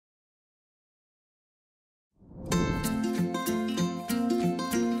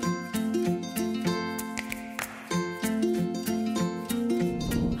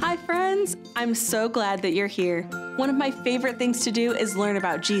friends, I'm so glad that you're here. One of my favorite things to do is learn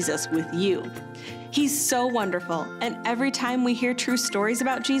about Jesus with you. He's so wonderful, and every time we hear true stories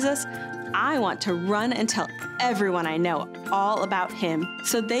about Jesus, I want to run and tell everyone I know all about him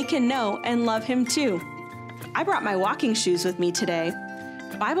so they can know and love him too. I brought my walking shoes with me today.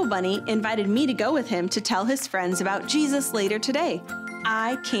 Bible Bunny invited me to go with him to tell his friends about Jesus later today.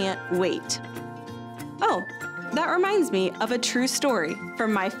 I can't wait. Oh, that reminds me of a true story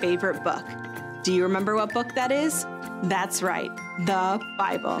from my favorite book. Do you remember what book that is? That's right, the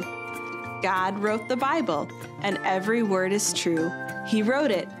Bible. God wrote the Bible, and every word is true. He wrote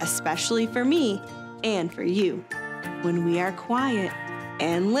it especially for me and for you. When we are quiet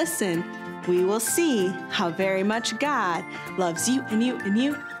and listen, we will see how very much God loves you and you and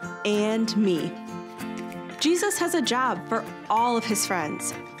you and me. Jesus has a job for all of his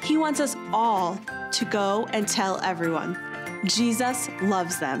friends. He wants us all to go and tell everyone. Jesus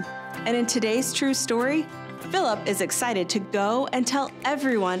loves them. And in today's true story, Philip is excited to go and tell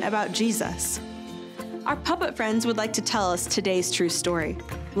everyone about Jesus. Our puppet friends would like to tell us today's true story.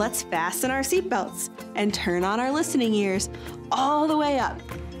 Let's fasten our seatbelts and turn on our listening ears all the way up.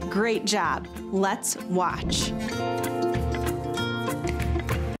 Great job. Let's watch.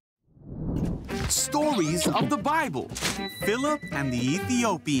 Stories of the Bible. Philip and the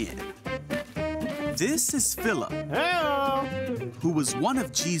Ethiopian. This is Philip, Hello. who was one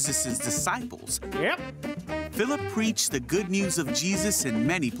of Jesus' disciples. Yep. Philip preached the good news of Jesus in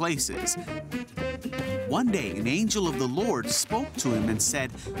many places. One day, an angel of the Lord spoke to him and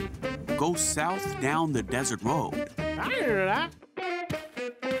said, "Go south down the desert road." I knew that.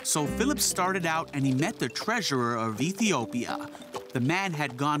 So Philip started out and he met the treasurer of Ethiopia. The man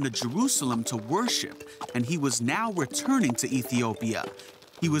had gone to Jerusalem to worship, and he was now returning to Ethiopia.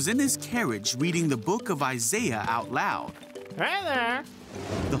 He was in his carriage reading the book of Isaiah out loud. Hey there.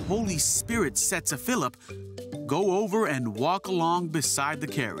 The Holy Spirit said to Philip, "Go over and walk along beside the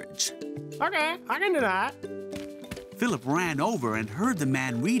carriage." Okay, I can do that. Philip ran over and heard the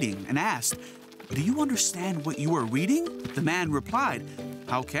man reading and asked, "Do you understand what you are reading?" The man replied,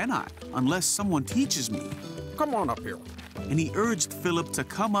 "How can I, unless someone teaches me?" Come on up here. And he urged Philip to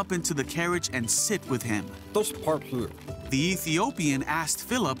come up into the carriage and sit with him. This part here. The Ethiopian asked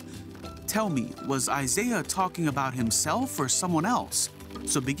Philip, "Tell me, was Isaiah talking about himself or someone else?"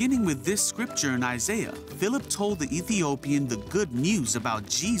 So beginning with this scripture in Isaiah, Philip told the Ethiopian the good news about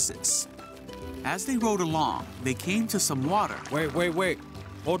Jesus. As they rode along, they came to some water. Wait.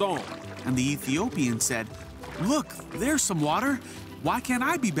 Hold on. And the Ethiopian said, "Look, there's some water. Why can't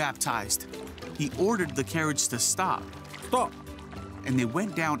I be baptized?" He ordered the carriage to stop. Stop. And they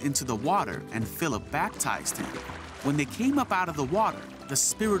went down into the water, and Philip baptized him. When they came up out of the water, the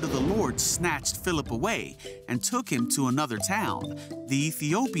Spirit of the Lord snatched Philip away and took him to another town. The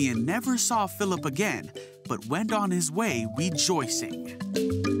Ethiopian never saw Philip again, but went on his way rejoicing.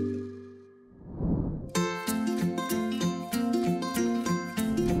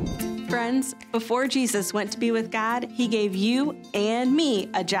 Friends, before Jesus went to be with God, he gave you and me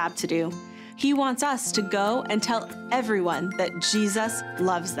a job to do. He wants us to go and tell everyone that Jesus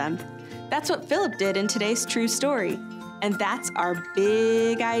loves them. That's what Philip did in today's true story. And that's our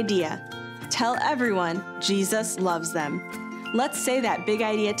big idea. Tell everyone Jesus loves them. Let's say that big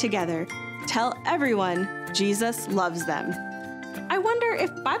idea together. Tell everyone Jesus loves them. I wonder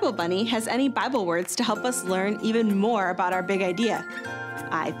if Bible Bunny has any Bible words to help us learn even more about our big idea.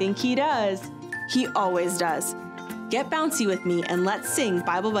 I think he does. He always does. Get bouncy with me and let's sing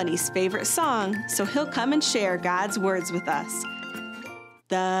Bible Bunny's favorite song so he'll come and share God's words with us.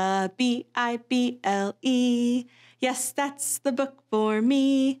 The Bible, yes, that's the book for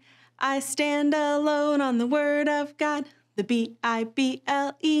me. I stand alone on the Word of God. The Bible,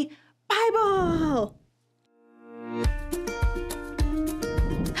 Bible!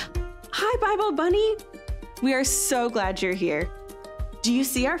 Hi, Bible Bunny. We are so glad you're here. Do you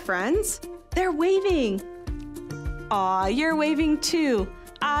see our friends? They're waving. Aw, you're waving too.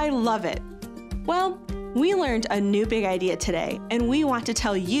 I love it. Well, we learned a new big idea today, and we want to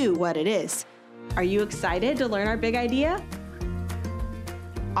tell you what it is. Are you excited to learn our big idea?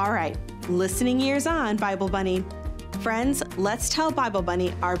 All right, listening ears on, Bible Bunny. Friends, let's tell Bible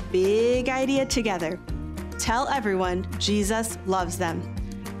Bunny our big idea together. Tell everyone Jesus loves them.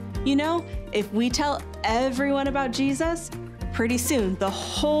 You know, if we tell everyone about Jesus, pretty soon the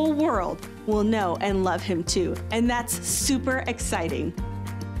whole world will know and love him too, and that's super exciting.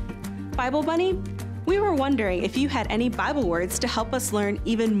 Bible Bunny, we were wondering if you had any Bible words to help us learn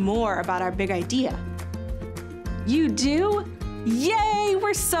even more about our big idea. You do? Yay,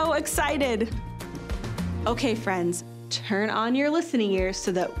 we're so excited! Okay, friends, turn on your listening ears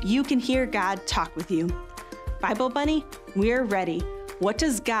so that you can hear God talk with you. Bible Bunny, we're ready. What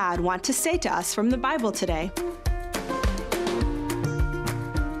does God want to say to us from the Bible today?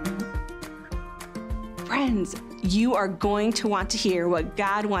 Friends, you are going to want to hear what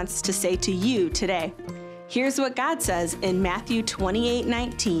God wants to say to you today. Here's what God says in Matthew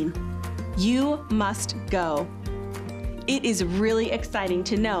 28:19. You must go. It is really exciting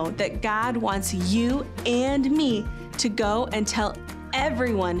to know that God wants you and me to go and tell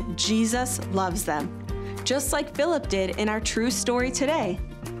everyone Jesus loves them, just like Philip did in our true story today.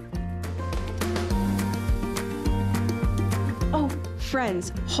 Oh,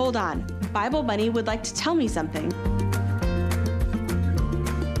 friends, hold on. Bible Bunny would like to tell me something.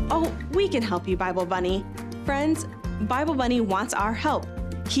 Oh, we can help you, Bible Bunny. Friends, Bible Bunny wants our help.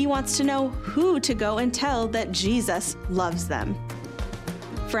 He wants to know who to go and tell that Jesus loves them.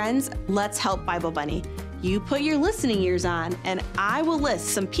 Friends, let's help Bible Bunny. You put your listening ears on, and I will list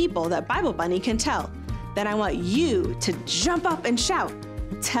some people that Bible Bunny can tell. Then I want you to jump up and shout,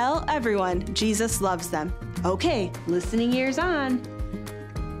 "Tell everyone Jesus loves them." Okay, listening ears on.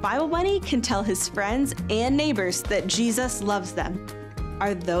 Bible Bunny can tell his friends and neighbors that Jesus loves them.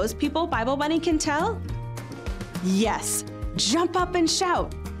 Are those people Bible Bunny can tell? Yes, jump up and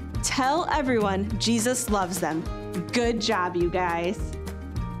shout. Tell everyone Jesus loves them. Good job, you guys.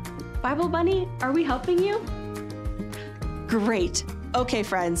 Bible Bunny, are we helping you? Great. Okay,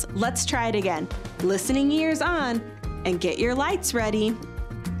 friends, let's try it again. Listening ears on and get your lights ready.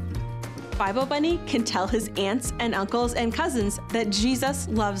 Bible Bunny can tell his aunts and uncles and cousins that Jesus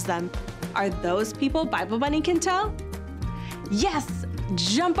loves them. Are those people Bible Bunny can tell? Yes,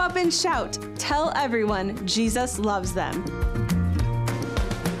 jump up and shout. Tell everyone Jesus loves them.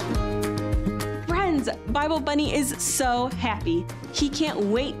 Friends, Bible Bunny is so happy. He can't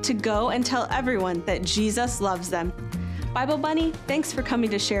wait to go and tell everyone that Jesus loves them. Bible Bunny, thanks for coming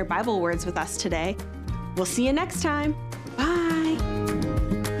to share Bible words with us today. We'll see you next time. Bye.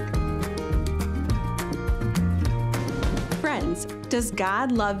 Friends, does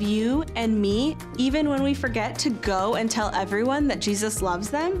God love you and me even when we forget to go and tell everyone that Jesus loves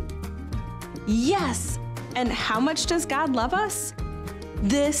them? Yes! And how much does God love us?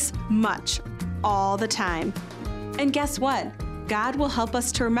 This much, all the time. And guess what? God will help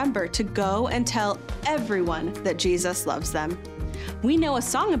us to remember to go and tell everyone that Jesus loves them. We know a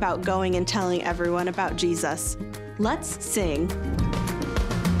song about going and telling everyone about Jesus. Let's sing.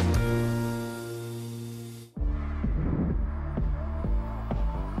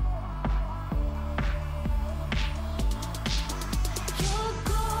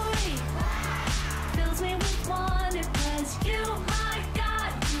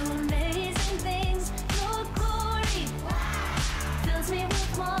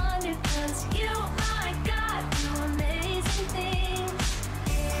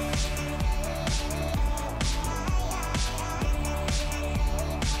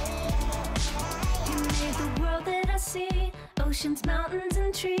 Oceans, mountains,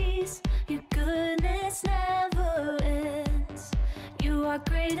 and trees, your goodness never ends. You are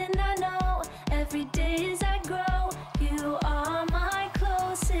great and I know, every day as I grow, you are my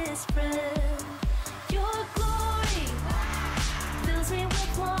closest friend. Your glory fills me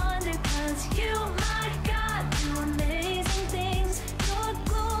with wonder, 'cause you, my God, do amazing things. Your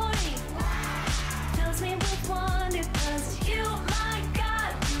glory fills me with wonder, 'cause you, my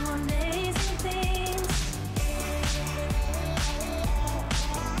God, do amazing things.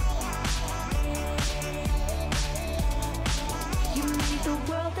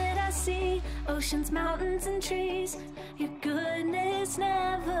 Oceans, mountains, and trees, your goodness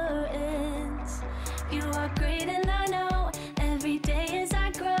never ends. You are great and I know, every day as I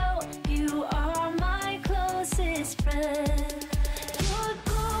grow, you are my closest friend. Your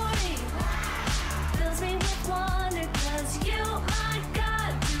glory fills me with wonder, 'cause you, my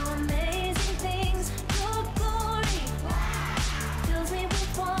God, do amazing things. Your glory fills me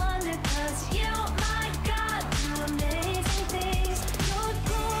with wonder, 'cause you, my God, do amazing things. Your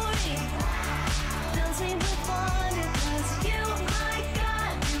glory fills me with wonder, 'cause you, my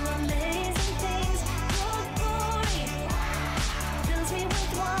God, do amazing things. Your glory fills me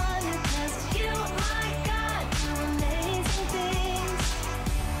with wonder, 'cause you, my God, do amazing things.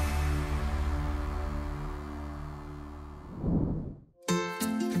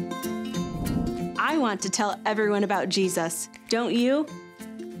 I want to tell everyone about Jesus, don't you?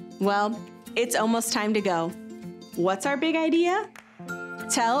 Well, it's almost time to go. What's our big idea?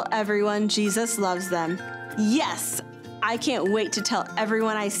 Tell everyone Jesus loves them. Yes! I can't wait to tell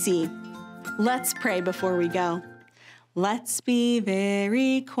everyone I see. Let's pray before we go. Let's be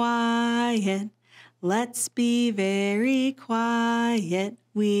very quiet. Let's be very quiet.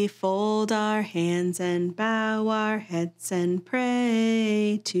 We fold our hands and bow our heads and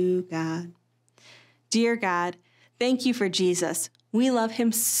pray to God. Dear God, thank you for Jesus. We love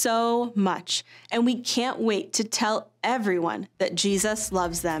him so much, and we can't wait to tell everyone that Jesus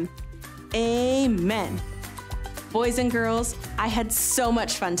loves them. Amen. Boys and girls, I had so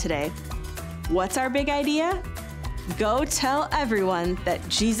much fun today. What's our big idea? Go tell everyone that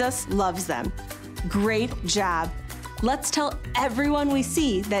Jesus loves them. Great job. Let's tell everyone we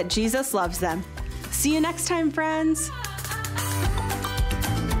see that Jesus loves them. See you next time, friends.